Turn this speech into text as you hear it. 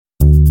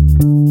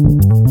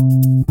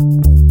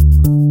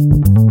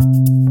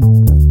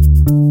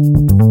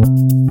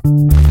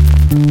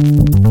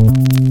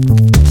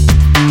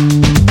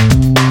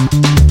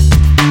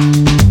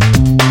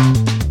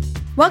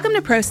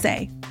Pro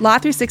Se, Law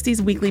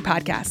 360's weekly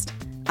podcast.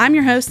 I'm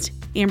your host,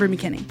 Amber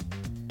McKinney.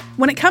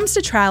 When it comes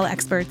to trial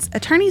experts,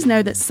 attorneys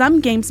know that some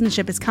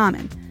gamesmanship is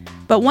common,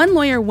 but one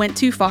lawyer went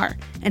too far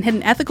and hit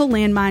an ethical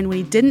landmine when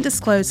he didn't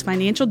disclose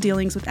financial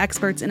dealings with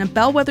experts in a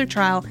bellwether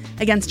trial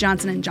against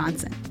Johnson &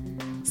 Johnson.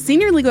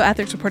 Senior legal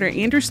ethics reporter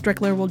Andrew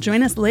Strickler will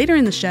join us later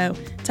in the show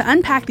to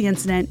unpack the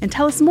incident and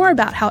tell us more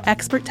about how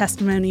expert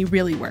testimony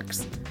really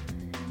works.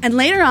 And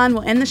later on,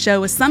 we'll end the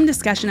show with some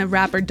discussion of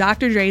rapper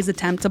Dr. Dre's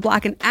attempt to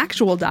block an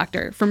actual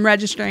doctor from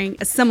registering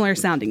a similar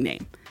sounding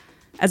name.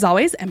 As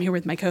always, I'm here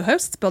with my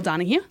co-hosts, Bill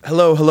Donahue.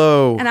 Hello,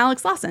 hello. And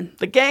Alex Lawson.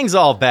 The gang's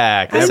all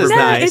back. This is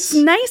nice. It's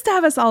nice to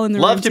have us all in the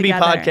room Love to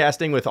together. be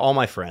podcasting with all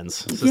my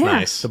friends. This is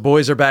nice. The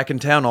boys are back in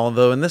town,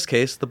 although in this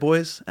case, the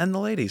boys and the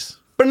ladies.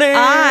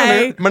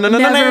 I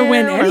never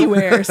went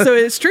anywhere, so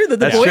it's true that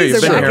the That's true. boys You've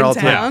are been back here all in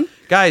the time. town.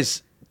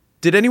 Guys,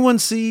 did anyone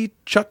see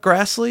Chuck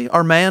Grassley,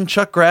 our man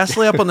Chuck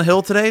Grassley, up on the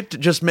hill today?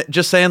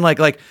 Just saying,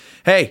 like,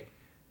 hey,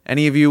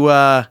 any of you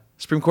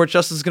Supreme Court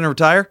justices going to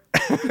retire?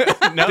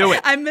 No. Do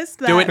it. I missed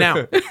that. Do it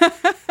now.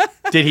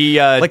 Did he?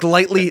 Like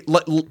lightly,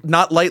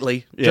 not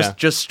lightly, Yeah.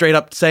 just straight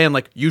up saying,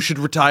 like, you should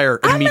retire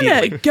immediately. I'm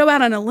going to go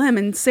out on a limb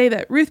and say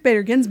that Ruth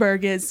Bader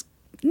Ginsburg is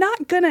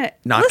not going to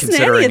Not listen to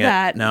any considering of it.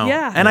 that. No.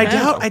 Yeah. And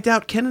I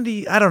doubt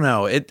Kennedy. I don't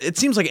know. It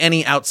seems like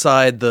any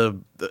outside the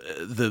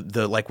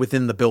like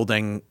within the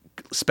building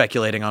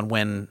speculating on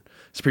when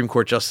Supreme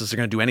Court justices are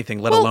going to do anything,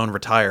 let alone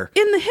retire.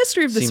 In the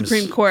history of the Seems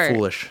Supreme Court,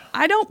 foolish.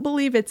 I don't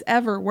believe it's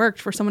ever worked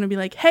for someone to be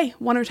like, hey,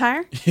 want to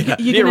retire? You going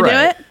to You're do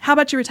right. it? How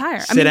about you retire?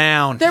 Sit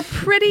down. They're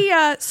pretty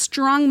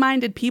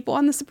strong-minded people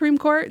on the Supreme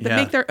Court that Yeah.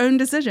 make their own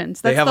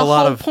decisions. That's They have the a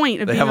lot whole of point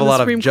of they being have a on the lot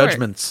Supreme of Court.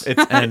 judgments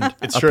It's- and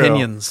it's true.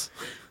 opinions.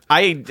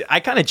 I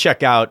kind of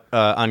check out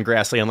on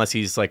Grassley unless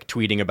he's like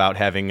tweeting about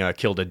having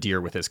killed a deer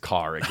with his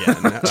car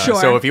again. Sure.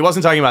 So if he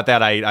wasn't talking about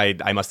that,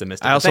 I must have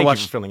missed it. I also Thank you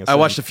watched. for filling us I in.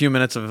 watched a few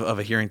minutes of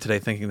a hearing today,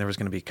 thinking there was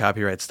going to be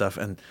copyright stuff,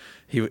 and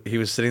he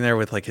was sitting there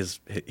with like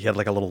he had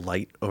like a little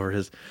light over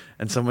his,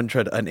 and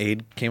an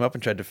aide came up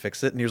and tried to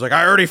fix it, and he was like,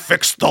 "I already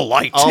fixed the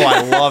light." Oh,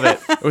 I love it.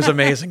 It was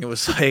amazing. It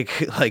was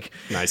like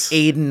Nice.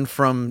 Aiden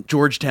from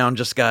Georgetown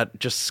just got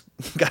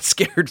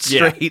scared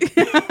Yeah. straight.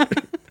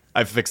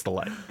 I fixed the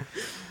light.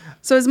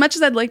 So as much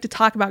as I'd like to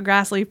talk about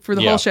Grassley for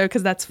the Yeah. whole show,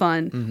 because that's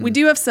fun, we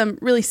do have some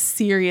really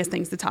serious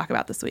things to talk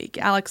about this week.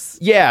 Alex?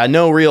 Yeah,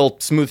 no real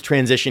smooth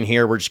transition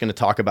here. We're just going to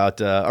talk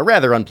about a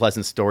rather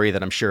unpleasant story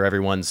that I'm sure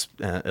everyone's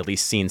at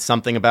least seen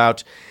something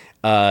about.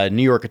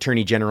 New York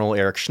Attorney General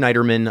Eric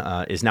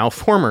Schneiderman is now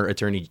former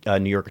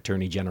New York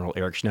Attorney General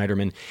Eric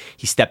Schneiderman.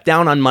 He stepped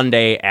down on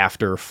Monday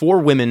after 4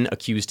 women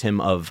accused him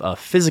of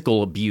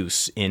physical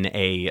abuse in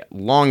a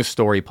long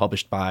story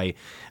published by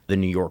The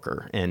New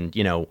Yorker. And,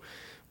 you know,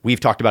 we've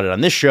talked about it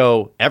on this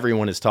show.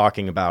 Everyone is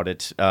talking about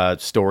it.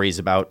 Stories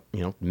about,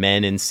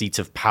 men in seats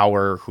of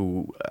power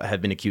who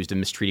have been accused of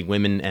mistreating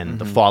women and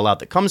the fallout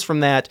that comes from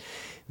that.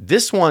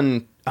 This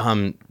one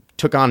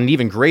took on an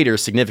even greater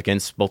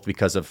significance, both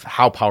because of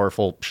how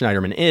powerful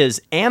Schneiderman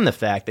is and the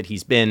fact that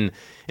he's been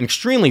an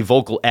extremely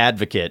vocal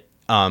advocate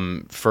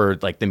for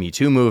like the Me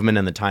Too movement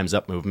and the Time's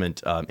Up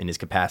movement in his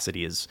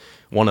capacity as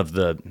one of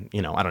the,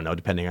 I don't know,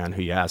 depending on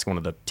who you ask, one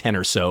of the 10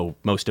 or so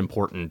most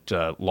important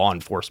law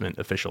enforcement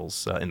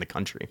officials in the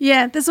country.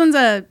 Yeah, this one's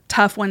a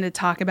tough one to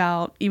talk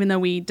about, even though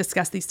we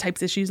discuss these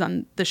types of issues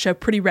on the show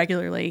pretty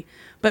regularly.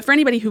 But for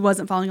anybody who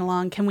wasn't following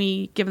along, can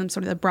we give them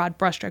sort of the broad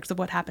brushstrokes of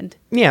what happened?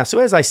 Yeah, so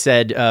as I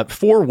said,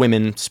 4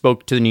 women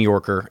spoke to The New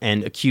Yorker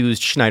and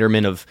accused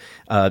Schneiderman of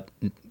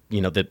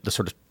the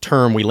sort of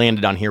term we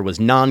landed on here was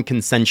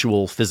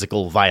non-consensual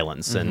physical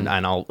violence. And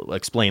I'll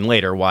explain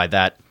later why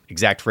that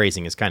exact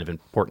phrasing is kind of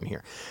important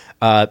here.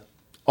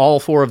 All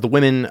 4 of the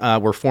women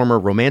were former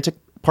romantic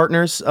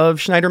partners of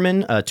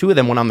Schneiderman. 2 of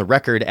them went on the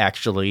record,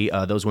 actually.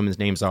 Those women's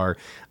names are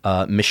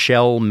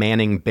Michelle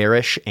Manning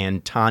Barish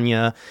and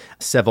Tanya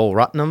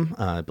Sevelratnam.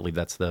 I believe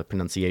that's the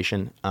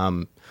pronunciation.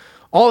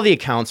 All of the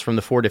accounts from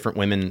the 4 different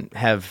women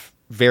have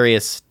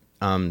various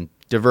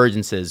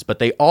divergences, but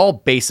they all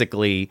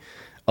basically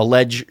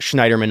allege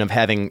Schneiderman of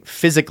having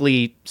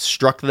physically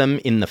struck them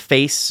in the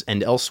face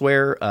and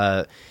elsewhere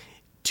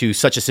to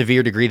such a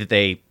severe degree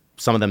that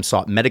some of them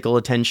sought medical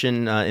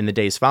attention in the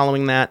days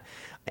following that.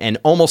 And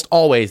almost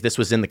always this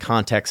was in the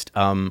context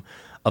of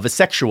a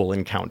sexual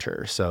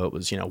encounter. So it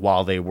was,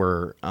 while they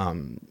were,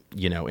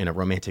 in a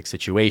romantic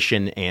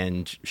situation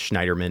and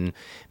Schneiderman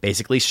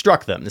basically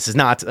struck them. This is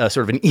not sort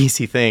of an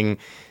easy thing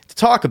to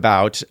talk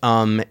about.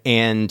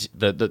 And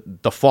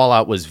the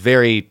fallout was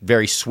very,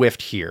 very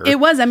swift here. It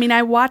was. I mean,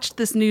 I watched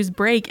this news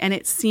break, and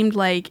it seemed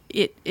like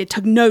it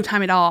took no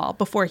time at all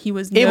before he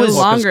was no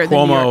longer the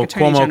New York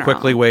Attorney General. Cuomo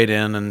quickly weighed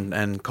in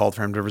and called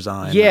for him to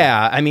resign.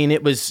 Yeah, I mean,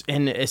 it was,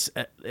 and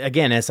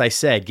again, as I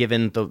said,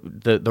 given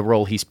the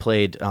role he's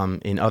played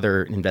in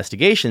other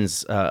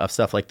investigations of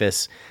stuff like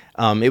this,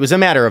 it was a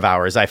matter of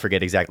hours. I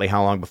forget exactly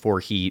how long before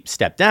he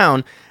stepped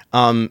down.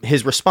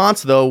 His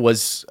response, though,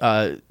 was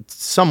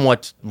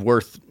somewhat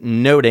worth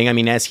noting. I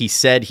mean, as he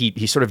said,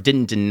 he sort of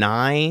didn't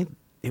deny.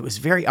 It was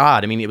very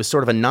odd. I mean, it was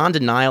sort of a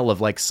non-denial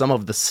of like some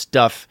of the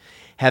stuff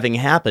having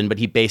happened, but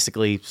he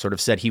basically sort of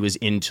said he was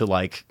into,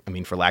 like, I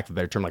mean, for lack of a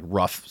better term, like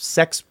rough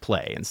sex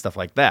play and stuff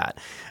like that,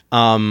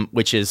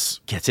 which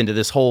gets into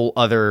this whole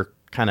other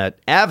kind of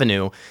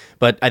avenue.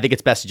 But I think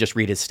it's best to just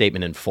read his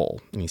statement in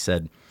full. And he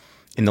said,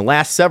 "In the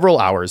last several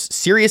hours,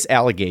 serious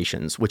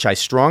allegations, which I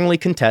strongly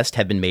contest,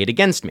 have been made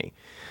against me.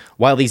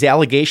 While these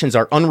allegations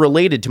are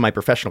unrelated to my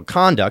professional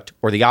conduct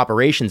or the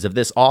operations of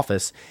this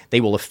office, they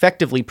will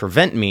effectively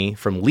prevent me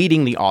from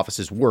leading the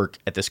office's work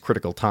at this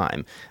critical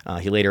time."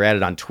 He later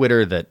added on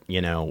Twitter that,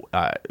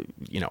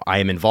 I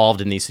am involved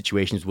in these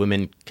situations with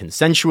women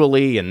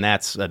consensually, and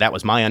that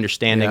was my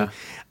understanding.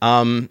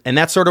 Yeah. And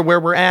that's sort of where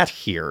we're at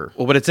here.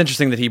 Well, but it's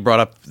interesting that he brought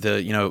up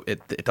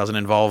it doesn't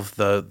involve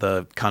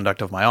the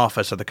conduct of my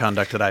office or the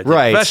conduct that I did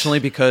professionally,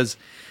 because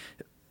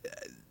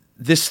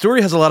this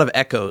story has a lot of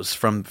echoes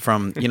from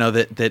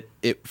that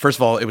it, first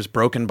of all, it was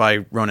broken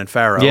by Ronan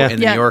Farrow in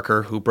The New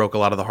Yorker, who broke a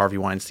lot of the Harvey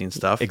Weinstein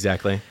stuff.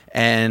 Exactly.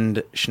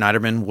 And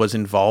Schneiderman was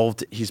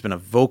involved. He's been a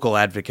vocal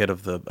advocate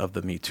of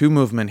the Me Too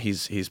movement.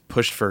 He's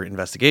pushed for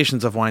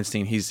investigations of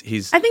Weinstein.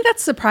 He's I think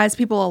that's surprised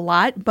people a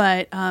lot,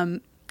 but I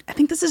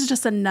think this is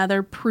just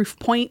another proof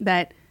point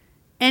that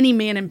any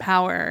man in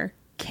power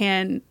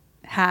can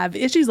have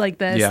issues like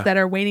this that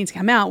are waiting to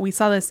come out. We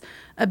saw this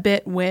a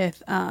bit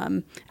with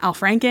Al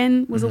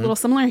Franken was a little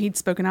similar. He'd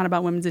spoken out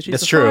about women's issues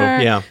before. That's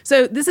true, yeah.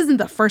 So this isn't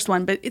the first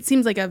one, but it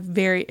seems like a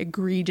very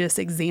egregious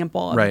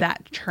example of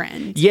that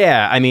trend.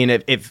 Yeah, I mean,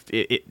 if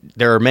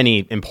there are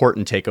many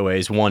important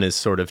takeaways. One is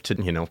sort of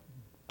to,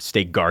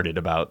 stay guarded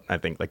about, I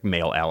think, like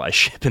male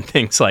allyship and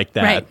things like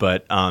that. Right.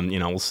 But,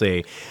 we'll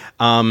see.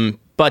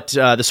 But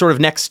the sort of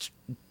next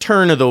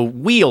turn of the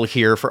wheel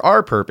here for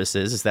our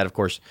purposes is that, of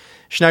course,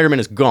 Schneiderman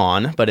is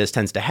gone, but as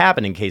tends to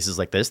happen in cases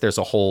like this, there's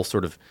a whole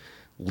sort of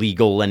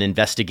legal and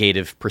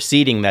investigative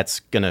proceeding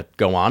that's going to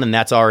go on, and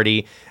that's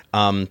already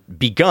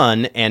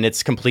begun, and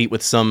it's complete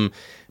with some,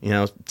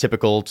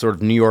 typical sort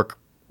of New York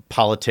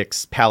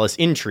politics, palace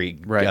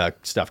intrigue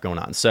stuff going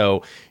on.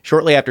 So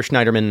shortly after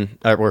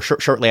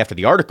shortly after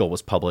the article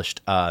was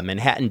published,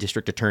 Manhattan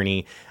District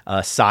Attorney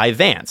Cy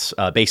Vance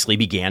basically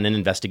began an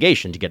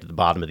investigation to get to the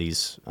bottom of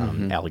these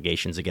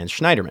allegations against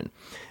Schneiderman.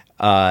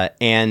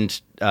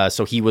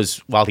 So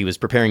while he was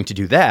preparing to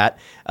do that,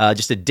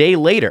 just a day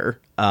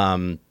later,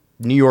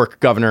 New York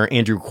Governor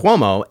Andrew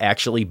Cuomo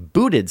actually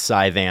booted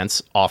Cy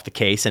Vance off the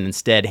case and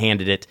instead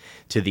handed it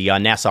to the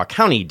Nassau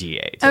County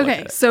DA.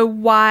 Okay, so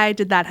why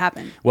did that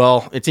happen?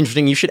 Well, it's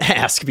interesting you should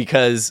ask,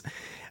 because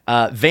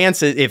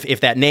Vance,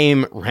 if that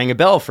name rang a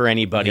bell for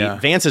anybody,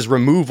 Vance's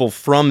removal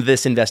from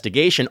this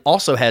investigation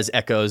also has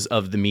echoes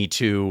of the Me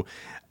Too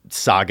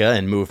saga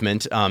and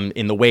movement.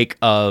 In the wake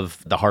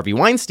of the Harvey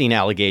Weinstein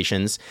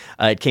allegations,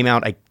 it came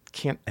out, I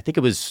think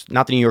it was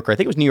not the New Yorker, I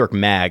think it was New York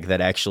Mag that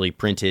actually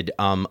printed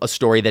a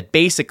story that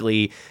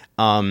basically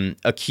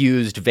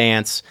accused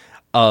Vance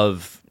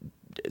of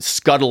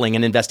scuttling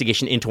an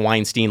investigation into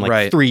Weinstein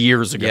 3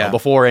 years ago,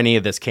 before any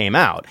of this came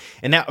out.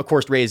 And that, of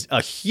course, raised a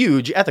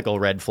huge ethical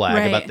red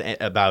flag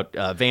about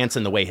Vance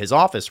and the way his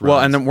office runs. Well,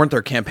 and then weren't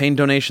there campaign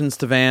donations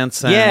to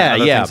Vance and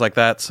other things like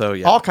that?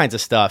 So all kinds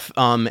of stuff.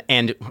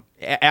 And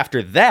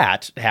after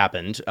that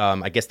happened,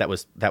 I guess that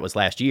was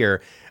last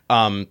year,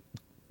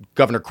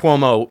 Governor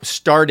Cuomo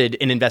started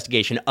an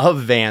investigation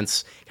of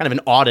Vance, kind of an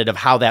audit of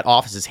how that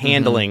office is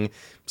handling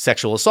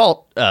sexual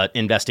assault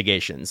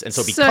investigations. And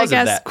so because I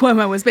guess of that,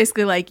 Cuomo was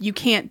basically like, you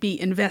can't be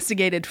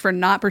investigated for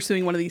not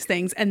pursuing one of these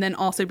things and then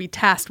also be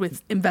tasked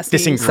with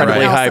investigating this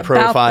incredibly high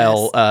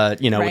profile,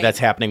 this. That's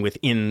happening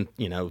within,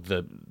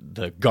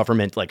 the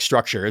government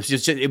structure.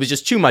 It was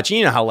just too much.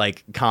 You know how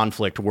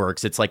conflict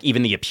works. It's like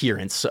even the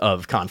appearance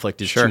of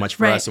conflict is too much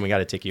for us, and we got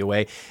to take you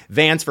away.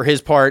 Vance, for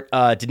his part,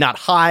 did not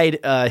hide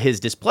his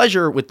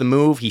displeasure with the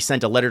move. He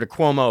sent a letter to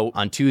Cuomo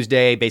on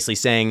Tuesday, basically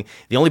saying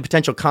the only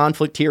potential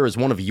conflict here is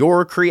one of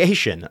your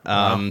creation.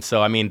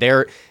 So I mean,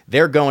 they're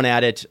going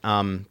at it.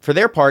 For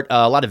their part,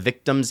 a lot of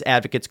victims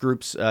advocates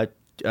groups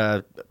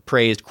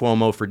praised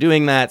Cuomo for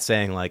doing that,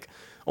 saying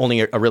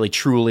only a really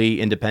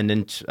truly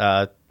independent,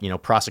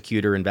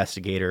 prosecutor,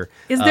 investigator.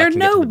 Is there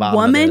no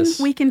woman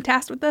we can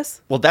task with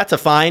this? Well, that's a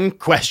fine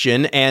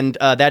question, and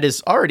that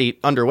is already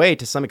underway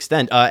to some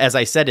extent. As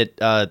I said,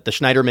 the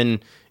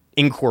Schneiderman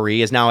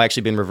inquiry has now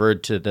actually been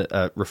referred to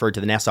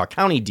the Nassau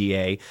County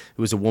DA,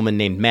 who is a woman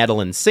named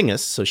Madeline Singas,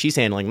 so she's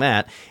handling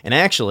that. And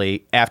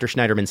actually, after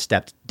Schneiderman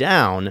stepped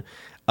down,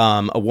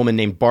 a woman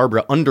named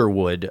Barbara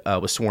Underwood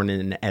was sworn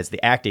in as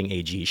the acting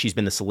AG. She's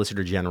been the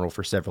Solicitor General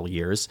for several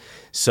years.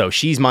 So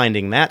she's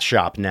minding that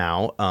shop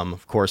now.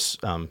 Of course,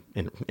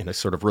 in a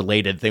sort of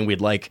related thing,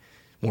 we'd like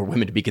more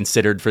women to be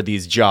considered for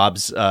these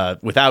jobs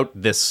without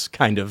this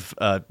kind of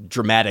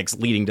dramatics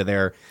leading to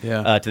their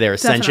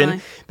ascension.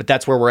 Definitely. But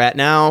that's where we're at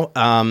now.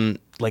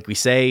 Like we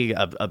say,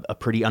 a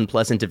pretty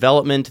unpleasant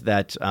development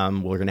that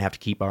we're going to have to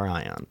keep our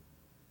eye on.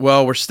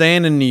 Well, we're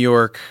staying in New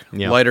York.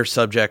 Lighter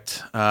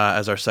subject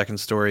as our second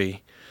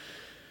story.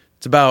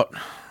 It's about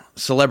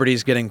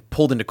celebrities getting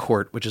pulled into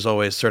court, which is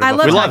always sort of I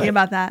love talking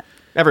about that.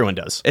 Everyone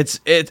does. It's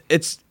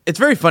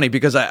very funny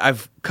because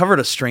I've covered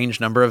a strange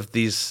number of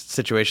these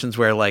situations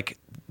where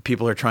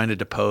people are trying to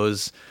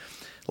depose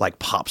like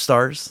pop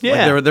stars.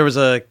 Yeah. Like there was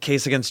a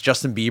case against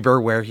Justin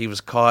Bieber where he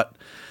was caught.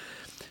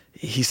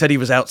 He said he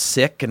was out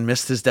sick and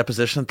missed his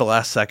deposition at the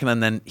last second,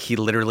 and then he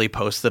literally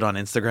posted on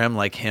Instagram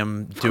like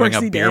him doing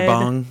a beer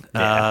bong.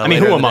 I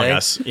mean, who among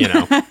us, you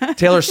know?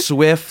 Taylor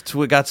Swift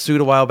got sued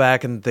a while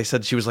back, and they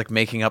said she was like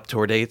making up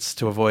tour dates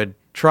to avoid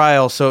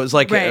trial. So it was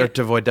like or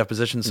to avoid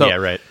deposition. So yeah,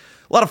 right.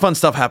 A lot of fun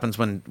stuff happens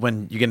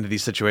when you get into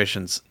these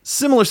situations.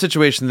 Similar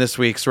situation this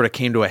week sort of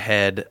came to a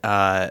head.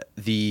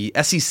 The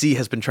SEC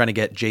has been trying to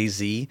get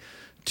Jay-Z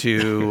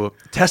to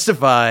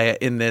testify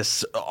in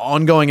this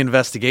ongoing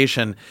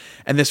investigation,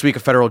 and this week a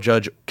federal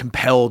judge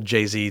compelled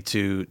Jay-Z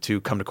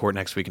to come to court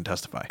next week and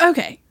testify.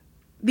 Okay.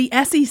 The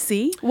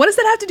SEC? What does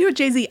that have to do with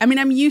Jay-Z? I mean,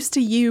 I'm used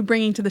to you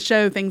bringing to the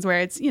show things where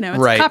it's,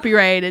 it's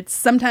copyright, it's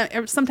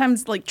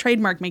sometimes like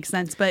trademark makes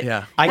sense, but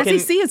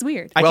SEC is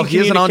weird. Well, he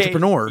is an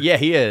entrepreneur. Yeah,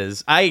 he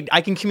is. I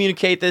can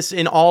communicate this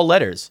in all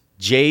letters.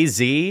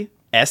 Jay-Z,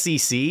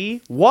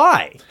 SEC,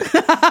 why?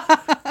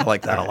 I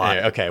like that a lot.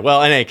 Okay.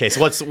 Well, in any case,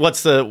 what's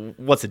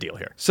the deal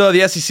here? So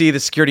the SEC, the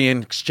Security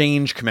and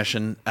Exchange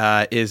Commission,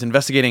 is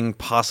investigating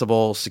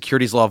possible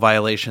securities law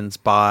violations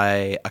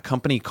by a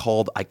company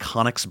called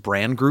Iconix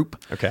Brand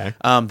Group. Okay.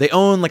 They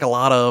own like a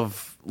lot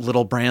of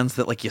little brands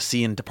that like you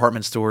see in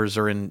department stores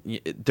or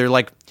they're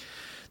like.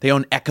 They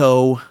own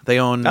Echo. They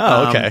own.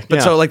 Oh, okay.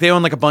 So like they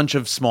own like a bunch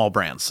of small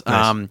brands.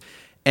 Nice.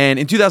 And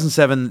in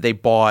 2007 they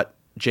bought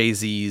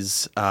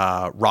Jay-Z's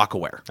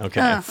Rocawear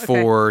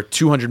for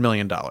 $200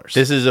 million.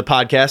 This is a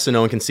podcast, so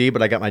no one can see,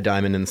 but I got my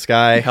diamond in the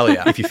sky. Hell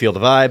yeah. If you feel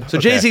the vibe. So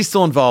Jay-Z's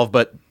still involved,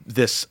 but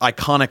this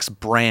Iconix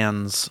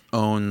Brands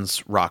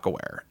owns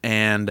Rocawear.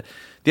 And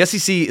the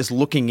SEC is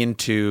looking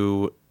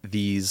into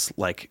these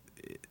like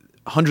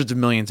hundreds of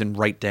millions in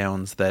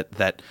write-downs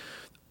that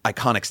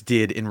Iconix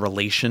did in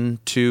relation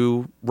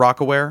to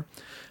Rocawear.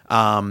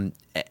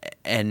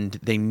 And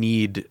they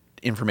need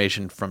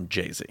information from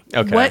Jay-Z.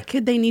 Okay. What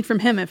could they need from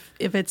him if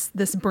it's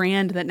this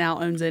brand that now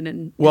owns it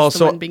and is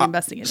the one being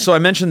investigated? So I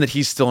mentioned that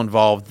he's still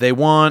involved. They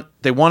want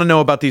to know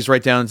about these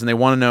write-downs, and they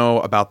want to know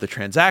about the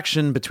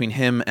transaction between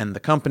him and the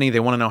company. They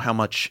want to know how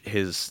much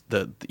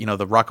the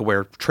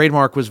Rocawear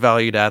trademark was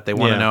valued at. They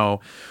want to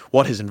know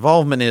what his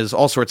involvement is,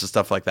 all sorts of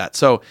stuff like that.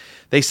 So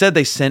they said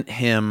they sent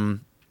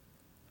him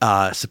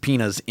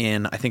subpoenas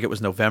in, I think it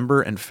was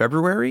November and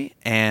February,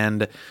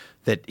 and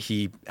that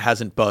he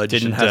hasn't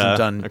budged and hasn't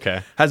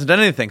done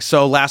anything.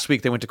 So last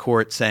week they went to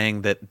court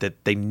saying that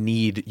we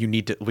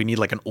need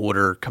like an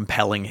order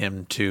compelling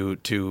him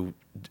to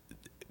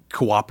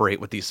cooperate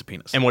with these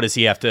subpoenas. And what does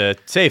he have to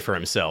say for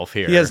himself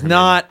here? He has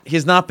not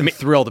been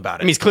thrilled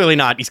about it. I mean, he's clearly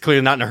not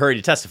in a hurry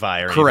to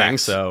testify or anything.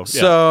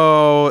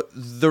 So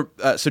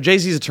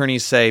Jay-Z's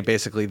attorneys say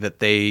basically that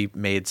they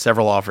made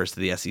several offers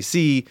to the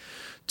SEC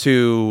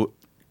to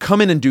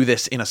come in and do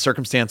this in a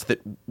circumstance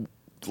that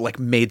like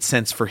made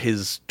sense for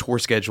his tour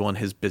schedule and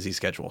his busy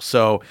schedule.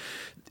 So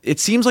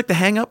it seems like the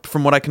hang up,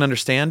 from what I can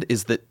understand,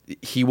 is that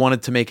he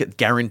wanted to make it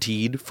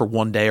guaranteed for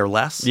one day or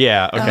less.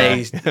 Yeah.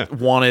 Okay. They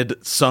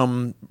wanted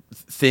some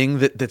thing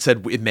that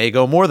said it may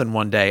go more than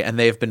one day, and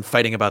they've been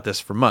fighting about this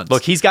for months.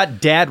 Look, he's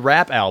got dad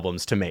rap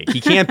albums to make. He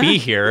can't be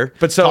here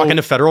talking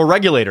to federal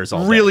regulators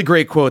all day. Really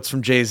great quotes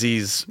from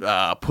Jay-Z's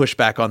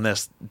pushback on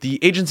this. The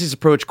agency's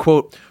approach,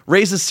 quote,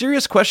 raises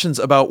serious questions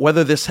about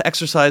whether this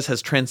exercise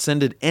has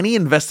transcended any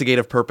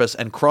investigative purpose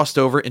and crossed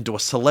over into a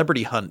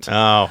celebrity hunt.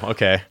 Oh,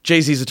 okay.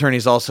 Jay-Z's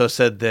attorneys also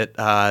said that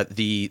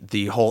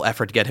the whole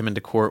effort to get him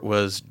into court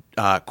was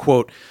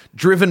quote,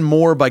 driven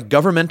more by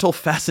governmental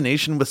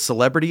fascination with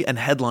celebrity and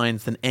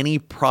headlines than any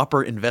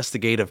proper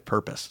investigative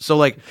purpose. So,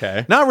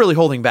 not really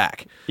holding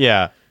back.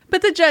 Yeah.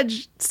 But the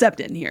judge stepped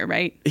in here,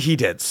 right? He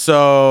did.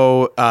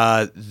 So,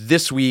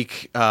 this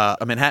week, a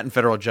Manhattan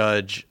federal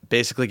judge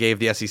basically gave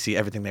the SEC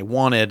everything they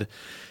wanted.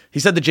 He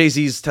said that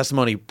Jay-Z's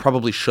testimony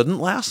probably shouldn't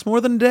last more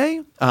than a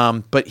day,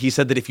 but he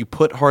said that if you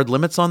put hard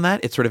limits on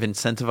that, it sort of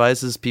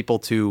incentivizes people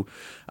to,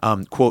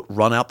 quote,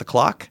 run out the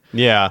clock.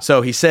 Yeah.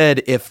 So he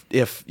said if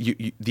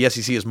the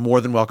SEC is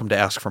more than welcome to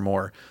ask for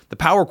more. The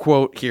power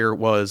quote here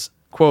was,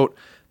 quote,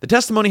 the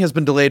testimony has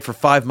been delayed for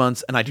 5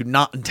 months, and I do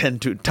not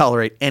intend to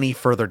tolerate any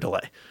further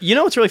delay. You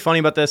know what's really funny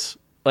about this?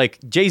 Like,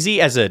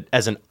 Jay-Z as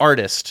an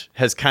artist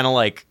has kind of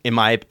like, in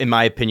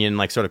my opinion,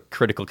 like sort of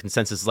critical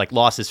consensus, like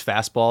lost his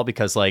fastball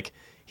because like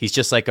he's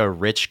just like a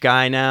rich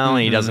guy now,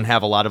 and he doesn't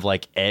have a lot of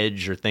like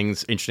edge or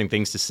interesting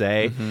things to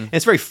say. And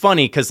it's very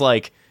funny because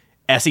like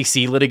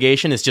SEC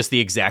litigation is just the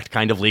exact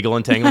kind of legal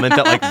entanglement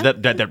that like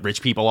that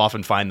rich people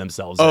often find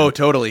themselves in. Oh,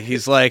 totally.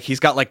 He's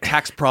got like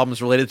tax problems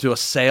related to a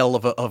sale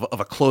of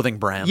a clothing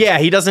brand. Yeah,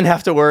 he doesn't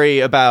have to worry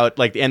about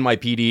like the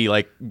NYPD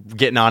like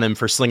getting on him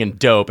for slinging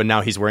dope, and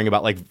now he's worrying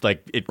about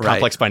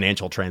complex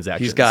financial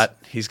transactions.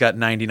 He's got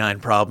 99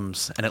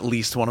 problems, and at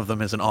least one of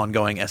them is an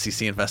ongoing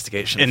SEC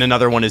investigation. And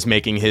another one is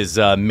making his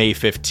May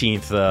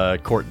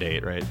 15th court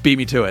date, right? Beat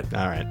me to it.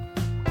 All right.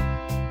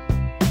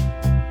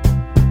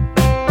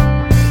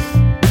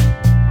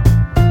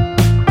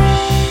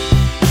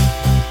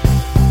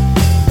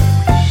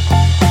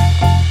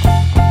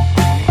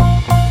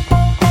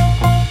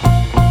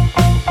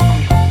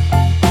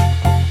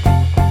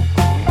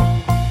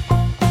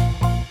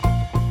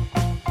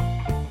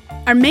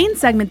 Our main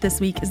segment this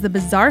week is the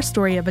bizarre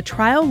story of a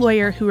trial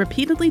lawyer who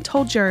repeatedly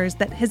told jurors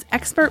that his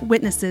expert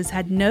witnesses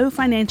had no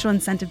financial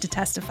incentive to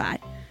testify,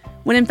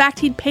 when in fact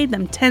he'd paid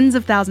them tens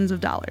of thousands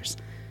of dollars.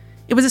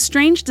 It was a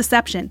strange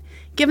deception,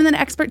 given that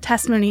expert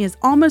testimony is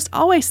almost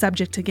always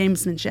subject to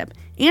gamesmanship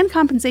and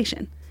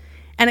compensation.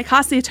 And it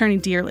cost the attorney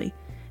dearly.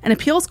 An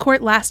appeals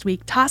court last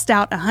week tossed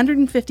out a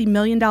 $150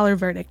 million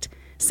verdict,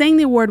 saying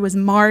the award was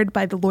marred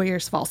by the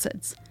lawyer's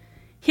falsehoods.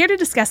 Here to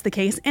discuss the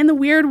case and the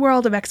weird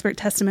world of expert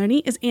testimony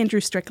is Andrew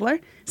Strickler,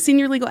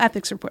 senior legal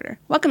ethics reporter.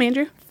 Welcome,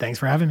 Andrew. Thanks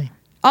for having me.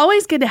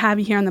 Always good to have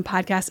you here on the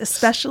podcast,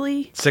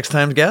 especially...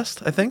 6-time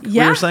guest, I think,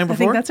 yeah, we were saying before.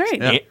 I think that's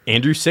right. Yeah.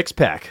 Andrew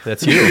Sixpack,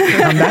 that's you.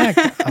 I'm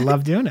back. I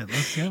love doing it.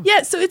 Let's go.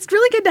 Yeah, so it's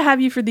really good to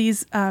have you for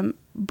these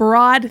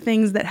broad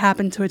things that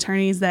happen to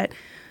attorneys that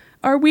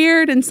are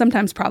weird and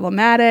sometimes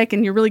problematic,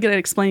 and you're really good at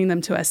explaining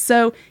them to us.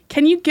 So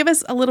can you give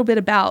us a little bit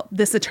about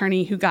this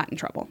attorney who got in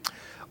trouble?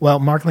 Well,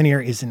 Mark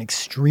Lanier is an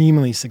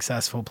extremely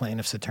successful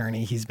plaintiff's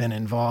attorney. He's been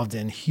involved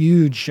in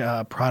huge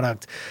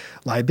product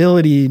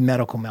liability,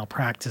 medical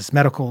malpractice,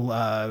 medical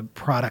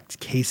product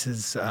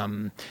cases,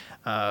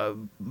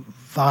 Vioxx,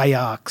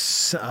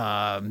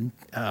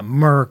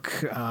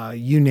 Merck,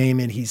 you name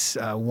it. He's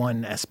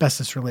won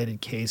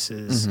asbestos-related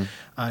cases.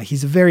 Mm-hmm.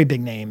 He's a very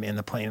big name in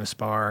the plaintiff's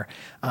bar,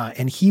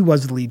 and he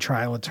was the lead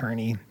trial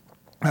attorney.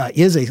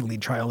 Is a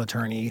lead trial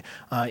attorney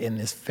in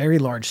this very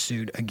large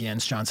suit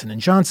against Johnson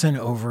 & Johnson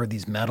over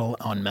these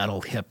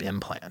metal-on-metal hip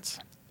implants.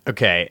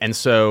 Okay, and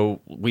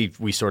so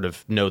we sort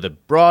of know the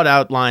broad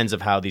outlines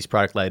of how these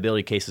product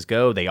liability cases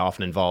go. They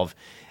often involve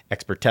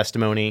expert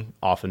testimony,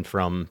 often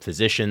from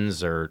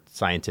physicians or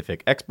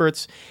scientific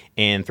experts.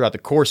 And throughout the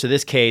course of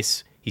this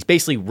case, he's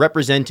basically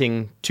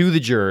representing to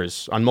the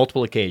jurors on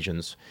multiple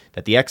occasions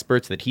that the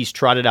experts that he's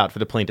trotted out for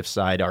the plaintiff's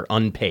side are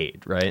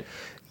unpaid, right?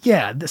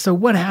 Yeah. So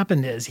what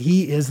happened is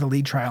he is the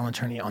lead trial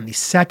attorney on the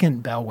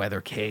second bellwether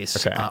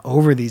case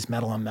over these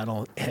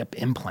metal-on-metal hip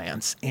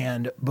implants.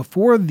 And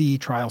before the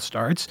trial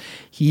starts,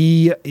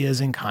 he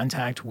is in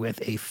contact with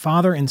a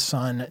father and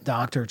son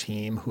doctor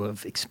team who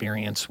have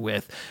experience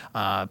with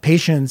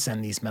patients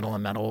and these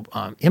metal-on-metal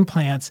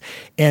implants,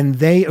 and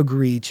they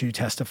agree to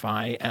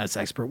testify as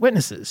expert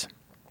witnesses.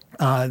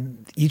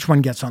 Each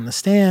one gets on the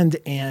stand,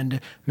 and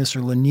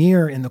Mr.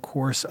 Lanier, in the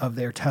course of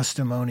their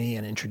testimony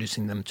and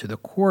introducing them to the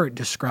court,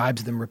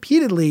 describes them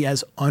repeatedly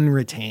as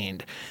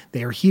unretained.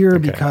 They are here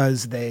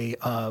because they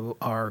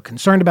are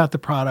concerned about the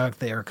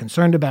product, they are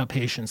concerned about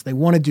patients, they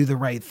want to do the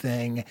right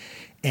thing,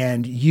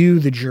 and you,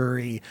 the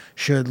jury,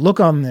 should look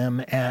on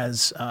them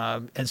as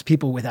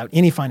people without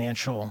any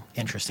financial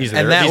interest. These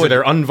are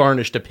their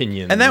unvarnished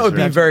opinions. And that would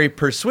be very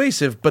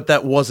persuasive, but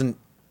that wasn't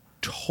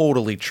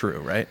totally true,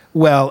 right?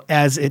 Well,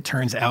 as it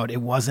turns out,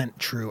 it wasn't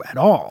true at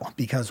all,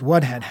 because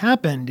what had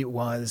happened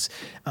was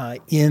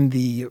in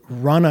the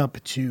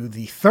run-up to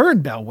the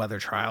third bellwether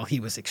trial, he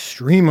was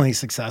extremely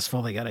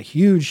successful. They got a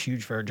huge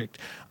verdict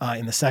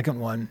in the second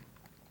one.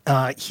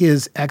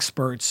 His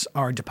experts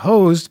are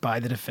deposed by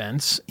the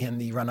defense in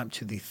the run-up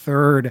to the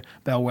third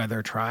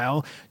bellwether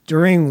trial,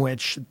 during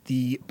which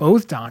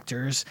both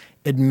doctors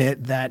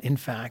admit that, in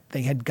fact,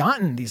 they had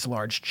gotten these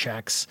large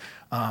checks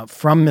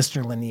from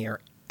Mr.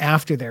 Lanier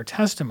after their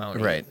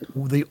testimony. Right.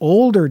 The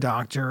older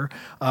doctor,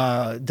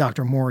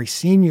 Dr. Morey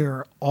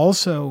Sr.,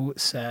 also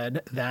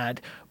said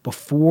that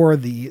before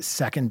the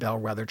second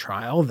bellwether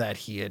trial that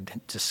he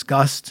had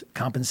discussed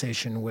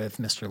compensation with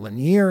Mr.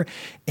 Lanier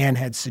and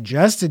had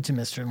suggested to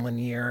Mr.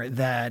 Lanier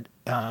that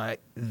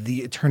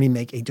the attorney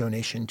make a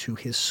donation to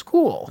his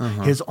school,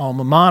 his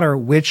alma mater,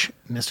 which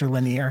Mr.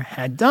 Lanier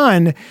had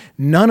done.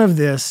 None of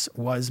this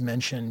was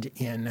mentioned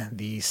in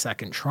the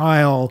second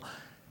trial.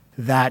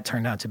 That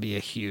turned out to be a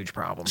huge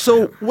problem.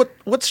 So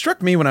what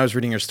struck me when I was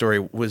reading your story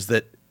was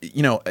that,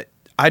 you know,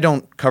 I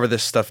don't cover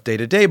this stuff day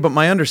to day, but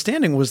my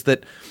understanding was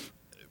that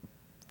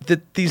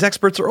these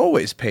experts are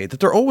always paid, that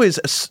they're always,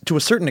 to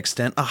a certain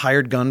extent, a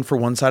hired gun for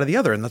one side or the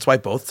other. And that's why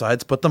both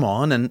sides put them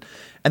on. And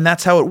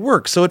that's how it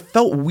works. So it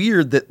felt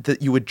weird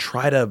that you would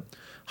try to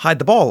hide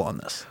the ball on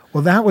this.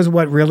 Well, that was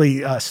what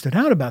really stood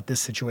out about this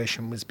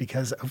situation, was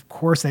because, of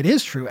course, that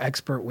is true.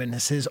 Expert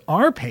witnesses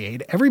are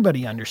paid.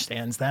 Everybody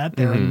understands that.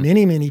 There are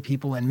many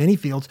people in many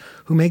fields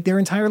who make their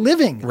entire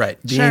living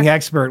being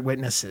expert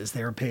witnesses.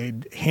 They're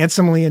paid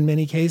handsomely in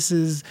many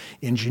cases.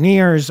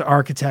 Engineers,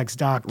 architects,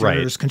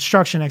 doctors,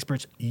 construction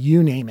experts,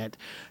 you name it,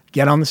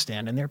 get on the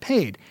stand and they're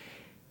paid.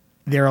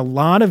 There are a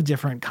lot of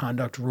different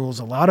conduct rules,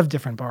 a lot of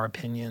different bar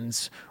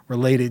opinions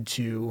related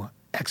to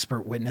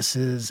expert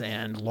witnesses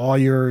and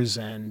lawyers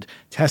and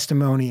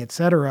testimony, et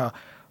cetera.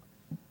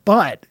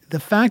 But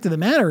the fact of the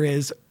matter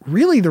is,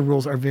 really the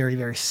rules are very,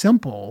 very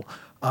simple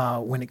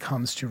when it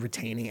comes to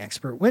retaining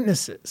expert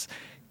witnesses.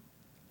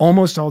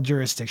 Almost all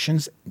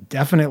jurisdictions,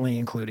 definitely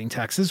including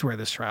Texas, where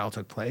this trial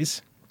took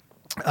place,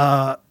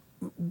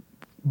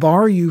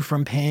 bar you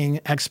from paying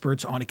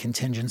experts on a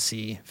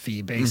contingency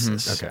fee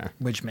basis,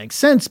 which makes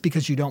sense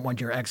because you don't want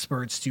your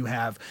experts to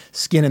have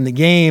skin in the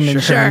game in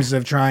terms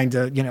of trying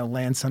to,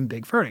 land some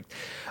big verdict.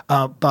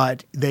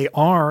 But they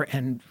are,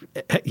 and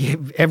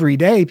every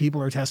day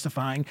people are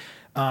testifying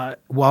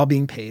while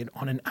being paid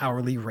on an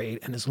hourly rate.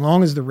 And as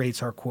long as the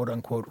rates are quote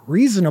unquote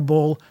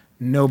reasonable,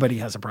 nobody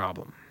has a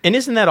problem. And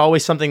isn't that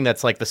always something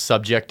that's like the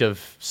subject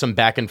of some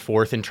back and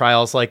forth in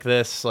trials like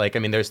this? Like, I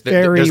mean,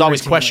 there's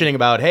always questioning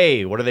about,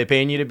 hey, what are they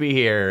paying you to be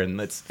here? And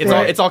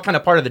it's all kind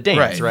of part of the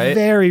dance, right?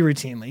 Very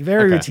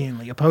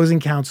routinely.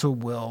 Opposing counsel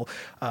will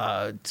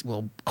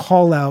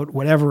call out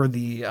whatever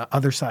the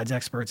other side's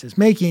experts is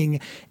making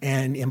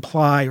and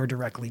imply or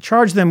directly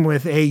charge them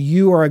with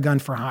you are a gun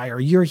for hire.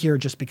 You're here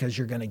just because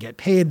you're going to get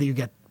paid, that you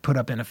get put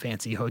up in a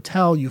fancy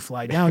hotel, you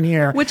fly down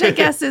here. Which I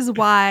guess is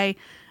why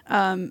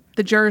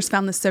the jurors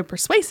found this so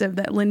persuasive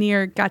that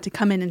Lanier got to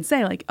come in and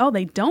say, like, oh,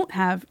 they don't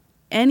have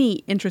any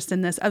interest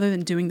in this other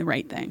than doing the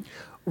right thing.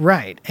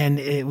 Right. And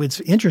it was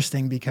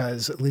interesting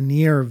because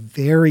Lanier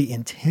very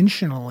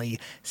intentionally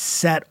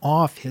set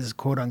off his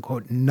quote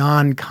unquote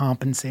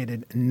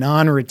non-compensated,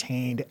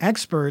 non-retained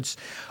experts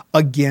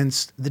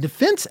against the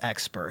defense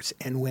experts.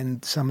 And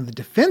when some of the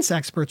defense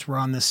experts were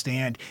on the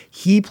stand,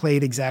 he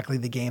played exactly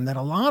the game that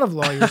a lot of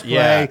lawyers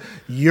play.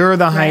 You're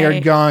the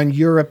hired gun.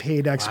 You're a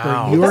paid expert.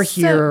 Wow. You're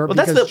here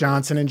because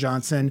Johnson &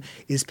 Johnson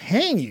is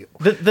paying you.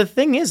 The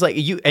thing is, like,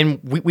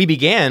 we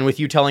began with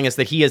you telling us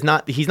that he's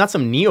not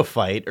some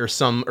neophyte or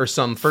some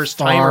first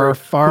timer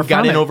who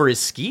got in over his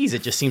skis.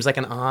 It just seems like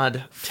an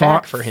odd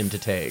tack for him to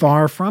take.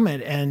 Far from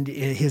it. And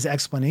his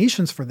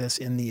explanations for this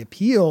in the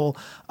appeal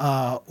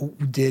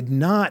did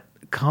not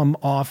come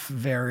off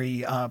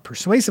very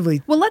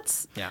persuasively. Well,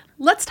 let's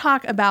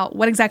talk about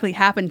what exactly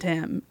happened to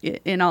him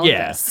in all of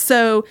this.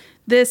 So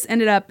this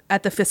ended up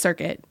at the Fifth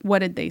Circuit. What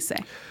did they say?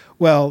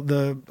 Well,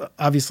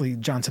 obviously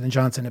Johnson &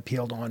 Johnson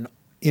appealed on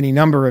any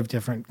number of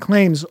different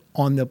claims.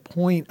 On the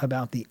point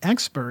about the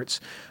experts,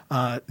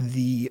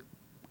 the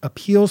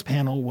appeals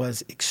panel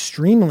was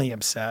extremely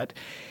upset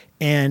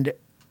and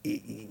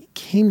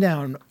came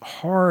down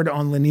hard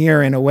on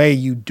Lanier in a way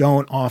you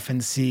don't often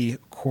see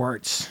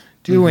courts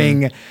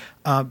doing.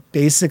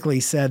 Basically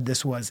said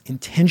this was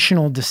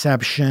intentional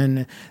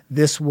deception.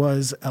 This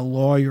was a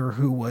lawyer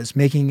who was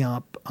making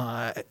up,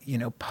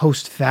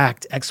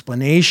 post-fact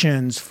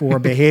explanations for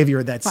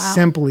behavior that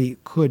simply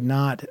could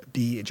not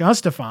be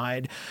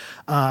justified.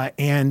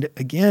 And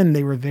again,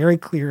 they were very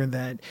clear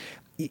that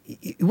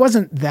it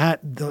wasn't that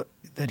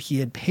he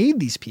had paid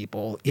these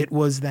people. It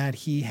was that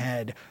he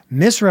had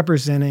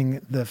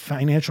misrepresenting the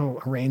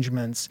financial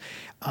arrangements.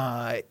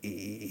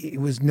 It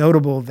was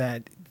notable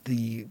that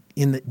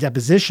in the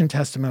deposition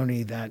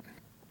testimony that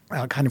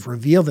kind of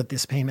revealed that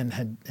this payment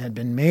had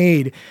been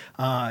made,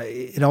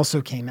 it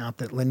also came out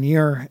that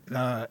Lanier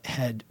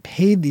had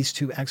paid these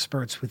two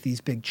experts with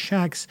these big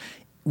checks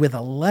with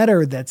a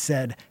letter that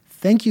said,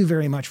 "Thank you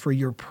very much for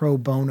your pro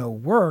bono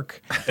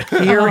work.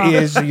 Here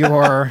is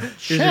your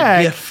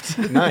check." Gift.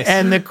 Nice.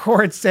 And the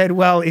court said,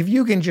 well, if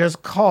you can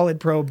just call it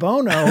pro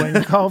bono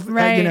and call,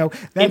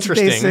 that's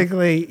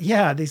basically,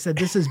 they said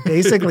this is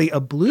basically a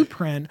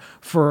blueprint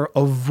for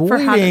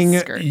avoiding,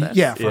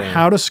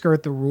 how to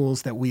skirt the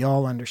rules that we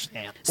all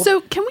understand.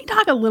 So can we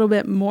talk a little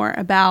bit more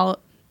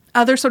about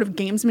other sort of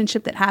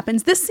gamesmanship that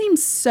happens? This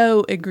seems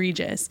so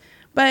egregious,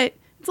 but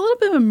it's a little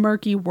bit of a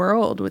murky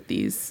world with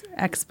these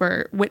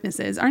expert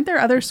witnesses. Aren't there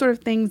other sort of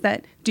things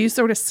that do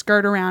sort of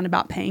skirt around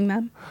about paying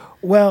them?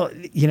 Well,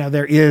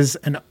 there is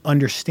an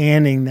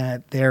understanding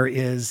that there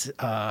is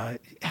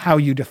how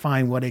you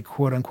define what a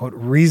quote-unquote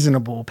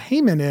reasonable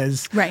payment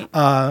is. Right.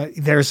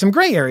 There's some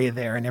gray area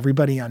there, and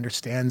everybody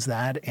understands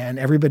that, and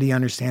everybody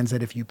understands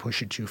that if you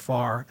push it too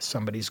far,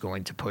 somebody's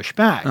going to push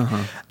back.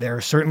 There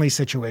are certainly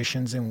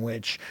situations in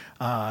which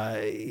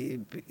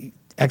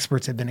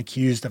experts have been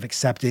accused of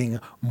accepting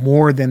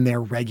more than their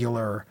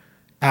regular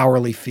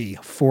hourly fee,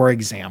 for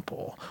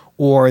example,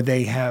 or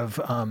they have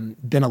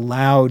been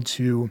allowed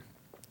to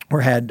or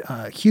had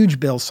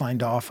huge bills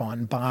signed off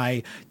on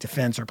by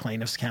defense or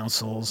plaintiffs'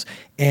 counsels,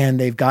 and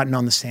they've gotten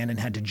on the stand and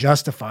had to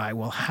justify,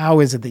 well, how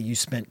is it that you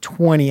spent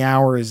 20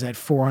 hours at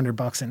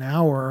 $400 an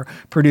hour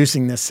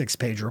producing this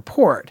 6-page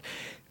report?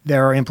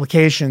 There are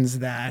implications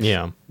that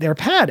they're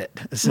padded,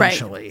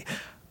 essentially.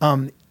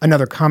 Right.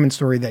 Another common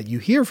story that you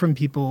hear from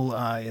people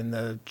in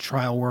the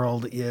trial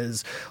world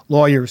is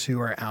lawyers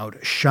who are out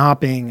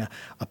shopping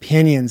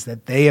opinions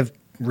that they have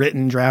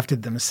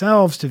drafted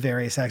themselves to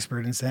various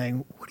experts and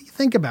saying, what do you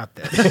think about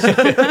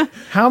this?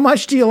 How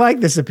much do you like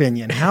this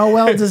opinion? How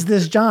well does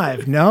this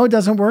jive? No, it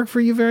doesn't work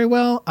for you very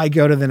well. I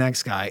go to the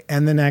next guy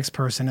and the next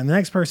person and the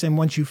next person.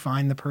 Once you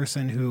find the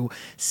person who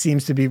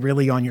seems to be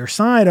really on your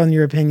side on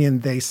your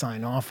opinion, they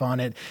sign off on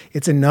it.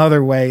 It's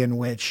another way in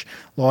which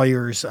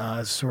lawyers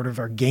sort of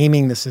are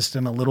gaming the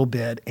system a little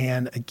bit.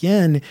 And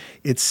again,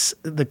 it's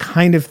the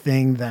kind of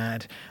thing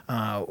that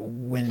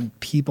when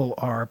people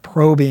are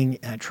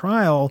probing at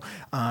trial,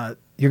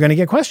 you're going to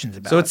get questions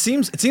about. So it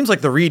seems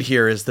like the read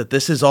here is that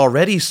this is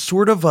already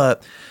sort of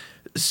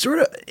sort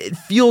of, it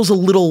feels a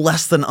little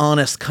less than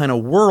honest kind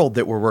of world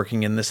that we're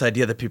working in, this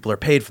idea that people are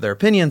paid for their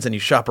opinions and you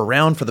shop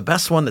around for the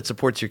best one that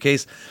supports your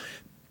case.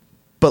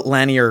 But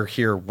Lanier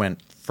here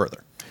went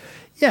further.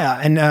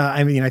 Yeah, and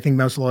I think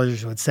most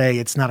lawyers would say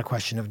it's not a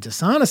question of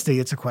dishonesty.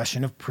 It's a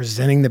question of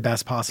presenting the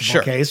best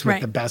possible case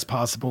with the best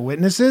possible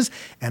witnesses.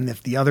 And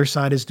if the other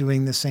side is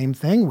doing the same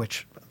thing,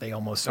 which they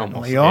almost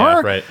certainly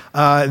are,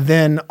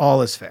 then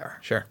all is fair.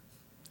 Sure.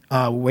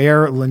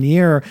 Where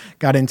Lanier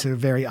got into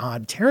very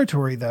odd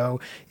territory,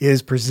 though,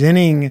 is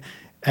presenting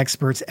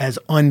experts as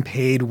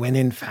unpaid when,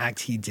 in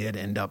fact, he did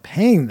end up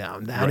paying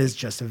them. That is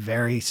just a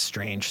very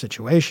strange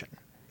situation.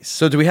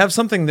 So do we have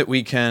something that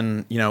we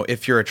can,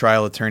 if you're a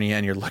trial attorney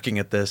and you're looking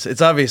at this, it's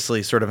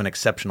obviously sort of an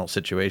exceptional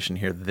situation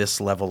here,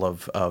 this level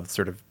of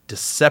sort of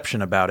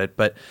deception about it.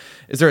 But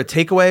is there a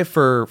takeaway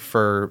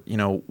for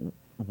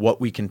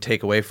what we can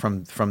take away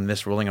from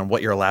this ruling on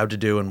what you're allowed to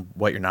do and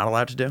what you're not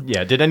allowed to do?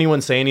 Yeah. Did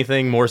anyone say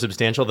anything more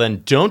substantial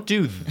than don't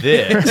do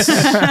this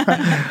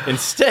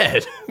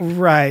instead?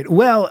 Right.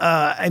 Well,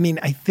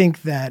 I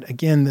think that,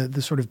 again,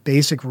 the sort of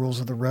basic rules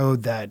of the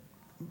road that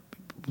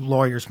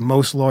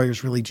most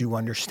lawyers really do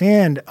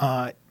understand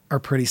are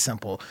pretty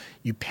simple.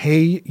 You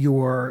pay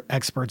your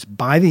experts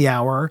by the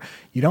hour.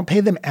 You don't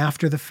pay them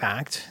after the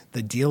fact.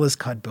 The deal is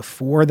cut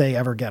before they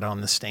ever get on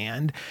the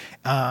stand.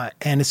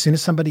 And as soon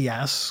as somebody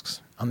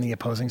asks on the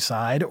opposing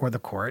side or the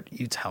court,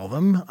 you tell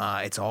them.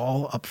 It's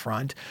all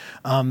upfront.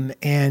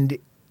 And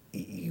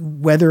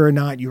whether or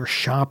not you're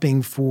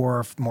shopping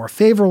for more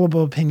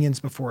favorable opinions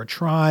before a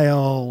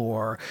trial,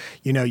 or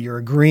you're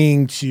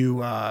agreeing to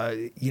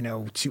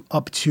to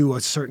up to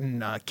a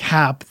certain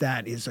cap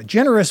that is a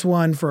generous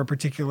one for a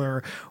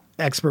particular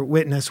expert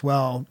witness,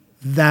 well,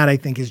 that I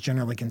think is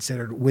generally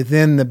considered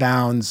within the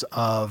bounds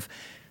of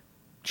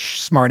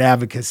smart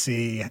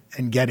advocacy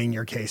and getting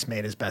your case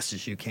made as best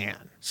as you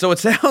can. So it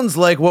sounds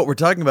like what we're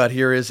talking about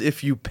here is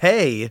if you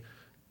pay,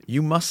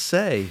 you must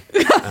say.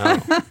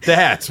 Oh,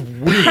 that's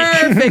weak.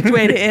 Perfect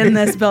way to end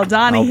this, Bill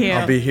Donahue.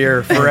 I'll be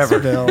here forever.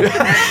 Bill.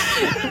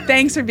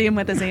 Thanks for being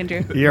with us,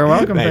 Andrew. You're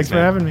welcome. Thanks for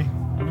having me.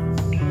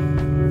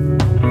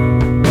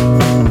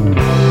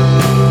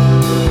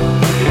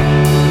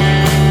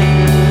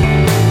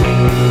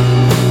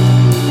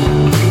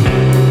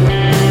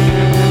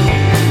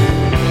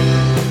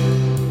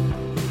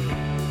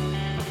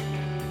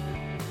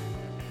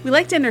 We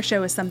like to end our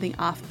show with something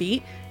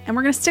offbeat, and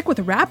we're going to stick with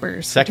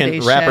rappers.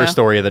 Second rapper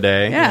story of the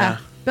day. Yeah.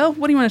 Bill,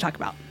 what do you want to talk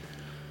about?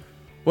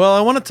 Well,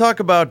 I want to talk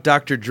about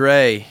Dr.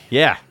 Dre.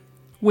 Yeah.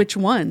 Which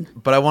one?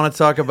 But I want to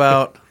talk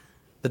about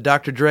the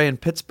Dr. Dre in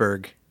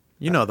Pittsburgh.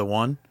 You know the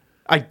one.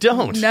 I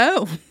don't.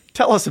 No.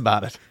 Tell us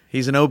about it.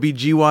 He's an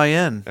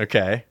OBGYN.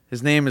 Okay.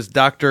 His name is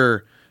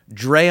Dr.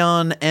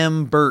 Dreon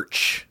M.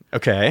 Birch.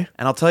 Okay.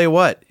 And I'll tell you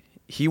what,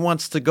 he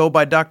wants to go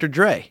by Dr.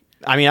 Dre.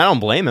 I mean, I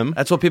don't blame him.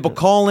 That's what people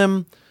call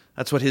him.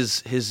 That's what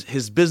his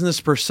business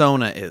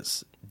persona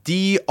is.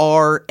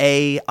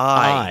 DRAI.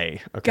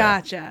 Okay.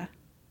 Gotcha.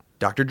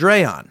 Dr.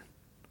 Dreon.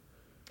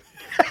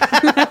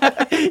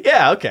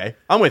 Yeah, okay.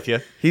 I'm with you.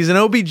 He's an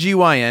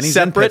OBGYN. He's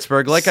in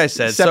Pittsburgh, like I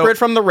said. Separate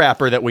from the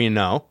rapper that we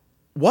know.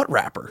 What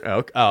rapper?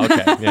 Oh,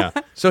 okay. Yeah.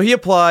 So he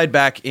applied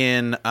back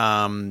in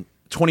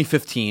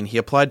 2015. He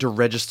applied to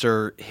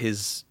register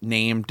his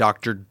name,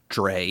 Dr.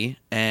 Dre,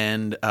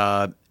 and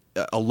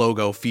a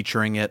logo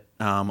featuring it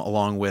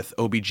along with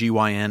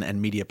OBGYN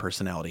and media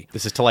personality.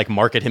 This is to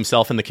market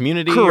himself in the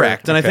community?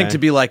 Correct. And I think to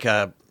be like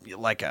a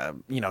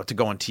to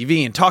go on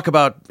TV and talk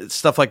about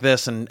stuff like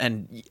this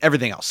and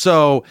everything else.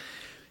 So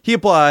he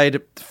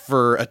applied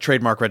for a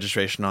trademark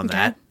registration on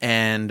that.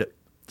 And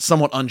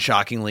somewhat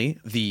unshockingly,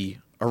 the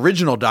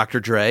original Dr.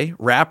 Dre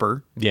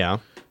rapper,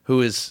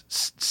 who is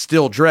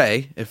still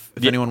Dre, if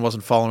anyone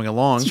wasn't following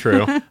along. It's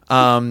true.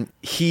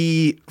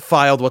 He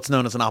filed what's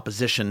known as an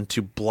opposition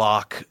to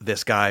block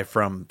this guy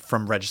from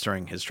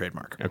registering his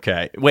trademark.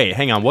 Okay. Wait,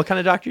 hang on. What kind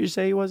of doctor did you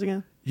say he was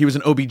again? He was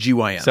an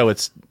OBGYN. So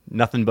it's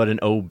nothing but an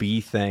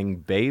OB thing,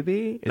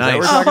 baby? Is nice. that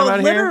what we're talking about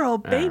here? Literal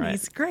babies.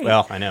 Right. Great.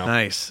 Well, I know.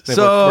 Nice. It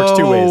works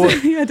two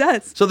ways. Yeah, it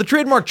does. So the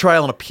Trademark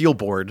Trial and Appeal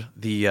Board,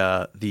 the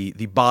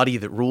body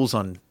that rules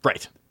on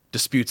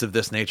disputes of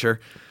this nature,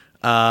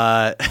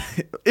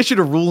 issued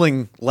a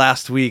ruling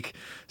last week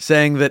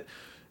saying that,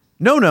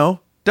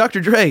 no, Dr.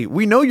 Dre,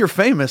 we know you're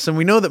famous and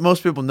we know that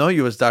most people know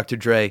you as Dr.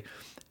 Dre.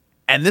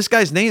 And this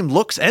guy's name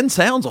looks and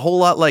sounds a whole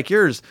lot like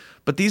yours.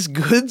 But these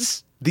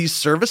goods, these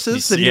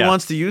services that he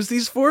wants to use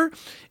these for,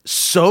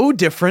 so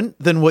different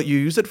than what you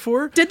use it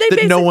for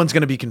that no one's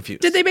going to be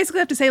confused. Did they basically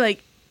have to say,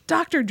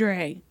 Dr.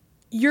 Dre,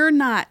 you're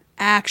not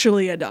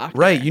actually a doctor?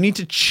 Right. You need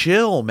to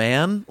chill,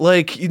 man.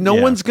 No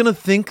one's going to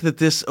think that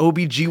this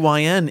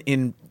OBGYN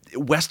in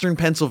Western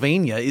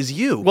Pennsylvania is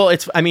you. Well,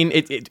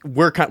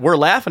 we're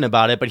laughing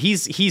about it, but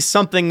he's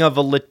something of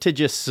a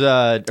litigious,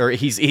 or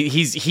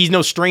he's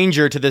no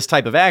stranger to this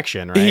type of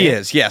action, right? He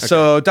is, yeah. Okay.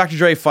 So Dr.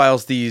 Dre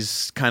files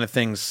these kind of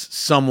things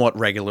somewhat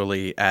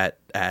regularly at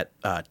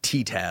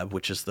TTAB,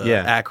 which is the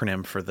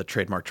acronym for the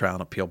Trademark Trial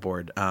and Appeal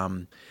Board.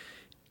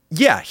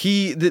 Yeah,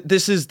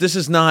 this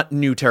is not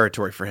new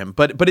territory for him,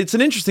 but it's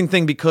an interesting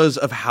thing because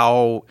of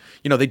how,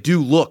 they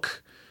do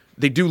look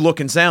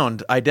and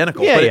sound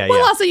identical.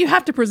 Well, also you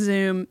have to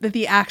presume that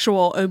the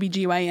actual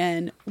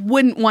OBGYN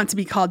wouldn't want to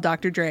be called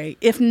Dr. Dre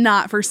if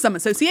not for some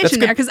association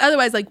there, because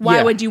otherwise, like,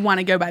 why would you want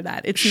to go by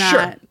that? It's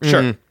not.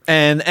 Sure.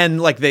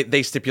 And like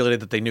they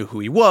stipulated that they knew who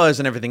he was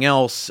and everything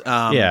else.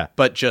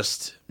 But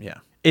just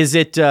Is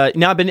it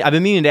now? I've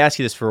been meaning to ask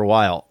you this for a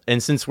while,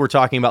 and since we're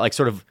talking about like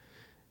sort of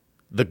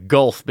the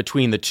gulf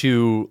between the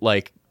two,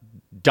 like,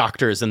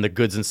 doctors and the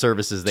goods and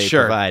services they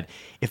provide.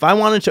 If I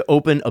wanted to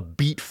open a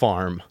beet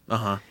farm,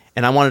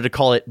 and I wanted to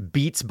call it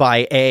Beats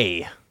by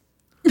A,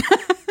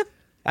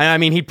 I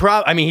mean, he'd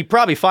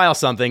probably file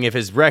something if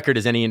his record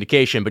is any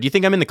indication. But do you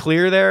think I'm in the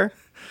clear there?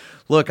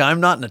 Look, I'm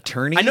not an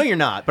attorney. I know you're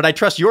not, but I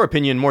trust your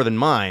opinion more than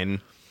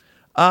mine.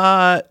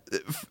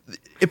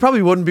 It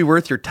probably wouldn't be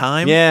worth your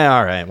time. Yeah,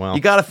 all right. Well,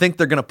 you got to think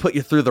they're going to put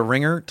you through the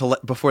ringer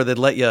before they'd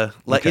let you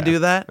do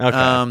that.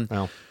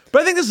 Okay.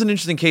 But I think this is an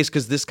interesting case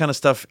because this kind of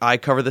stuff, I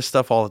cover this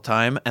stuff all the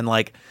time, and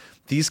like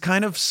these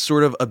kind of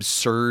sort of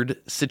absurd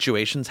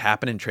situations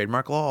happen in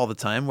trademark law all the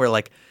time where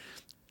like,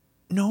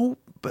 no,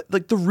 but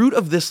like the root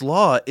of this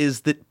law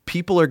is that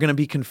people are going to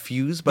be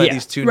confused by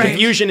these two names.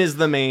 Confusion is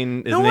the name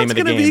of the game. No one's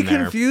going to be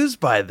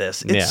confused by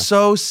this. It's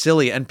so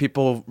silly, and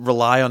people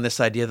rely on this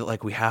idea that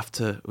like we have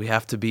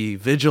to be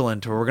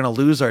vigilant or we're going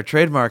to lose our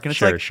trademark. And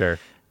it's sure.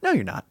 No,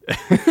 you're not.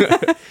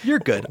 You're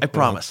good. I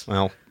promise.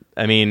 Well,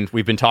 I mean,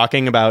 we've been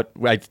talking about,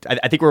 I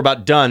think we're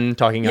about done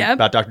talking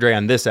about Dr. Dre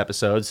on this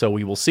episode, so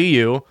we will see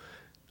you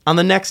on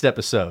the next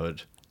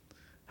episode.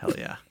 Hell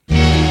yeah.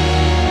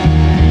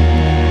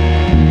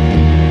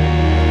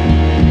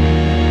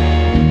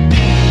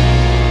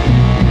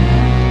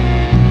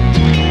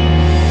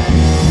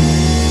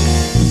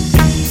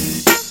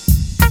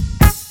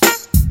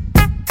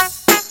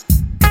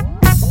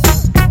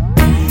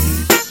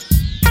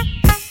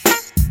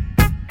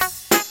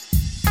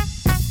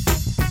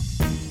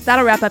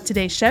 That'll wrap up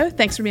today's show.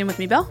 Thanks for being with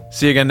me, Bill.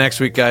 See you again next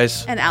week,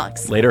 guys. And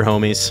Alex. Later,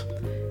 homies.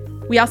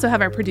 We also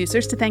have our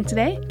producers to thank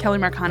today, Kelly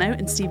Marcano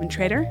and Stephen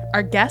Trader,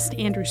 our guest,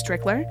 Andrew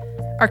Strickler,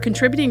 our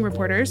contributing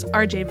reporters,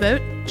 RJ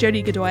Vogt,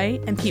 Jody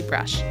Godoy, and Pete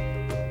Brush.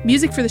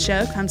 Music for the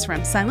show comes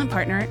from Silent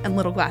Partner and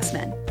Little Glass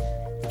Men.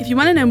 If you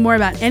want to know more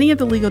about any of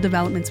the legal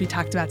developments we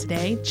talked about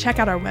today, check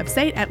out our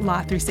website at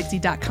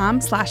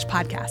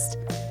law360.com/podcast.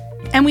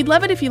 And we'd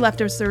love it if you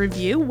left us a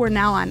review. We're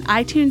now on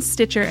iTunes,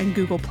 Stitcher, and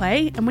Google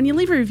Play. And when you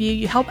leave a review,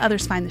 you help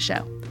others find the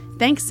show.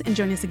 Thanks, and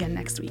join us again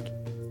next week.